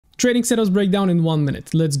Trading setups breakdown in 1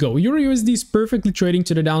 minute. Let's go. EURUSD is perfectly trading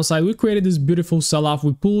to the downside. We created this beautiful sell-off.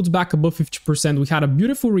 We pulled back above 50%. We had a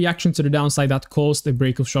beautiful reaction to the downside that caused a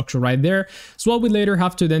break of structure right there. So what we later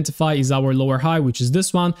have to identify is our lower high, which is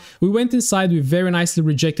this one. We went inside, we very nicely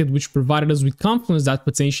rejected, which provided us with confidence that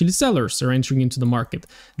potentially sellers are entering into the market.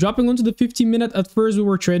 Dropping onto the 15-minute, at first we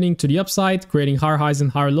were trading to the upside, creating higher highs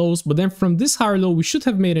and higher lows. But then from this higher low, we should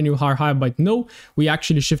have made a new higher high, but no, we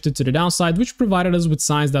actually shifted to the downside, which provided us with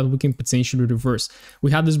signs that we can potentially reverse.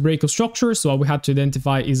 We had this break of structure, so what we had to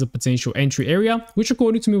identify is a potential entry area, which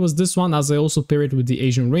according to me was this one, as I also pair it with the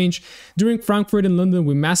Asian range. During Frankfurt and London,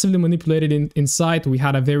 we massively manipulated inside. We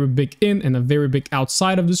had a very big in and a very big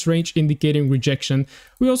outside of this range, indicating rejection.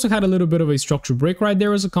 We also had a little bit of a structure break right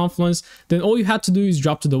there as a confluence. Then all you had to do is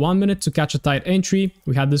drop to the 1 minute to catch a tight entry.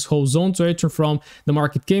 We had this whole zone to enter from. The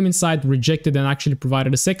market came inside, rejected, and actually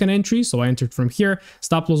provided a second entry. So I entered from here.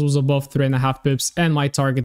 Stop loss was above 3.5 pips, and my target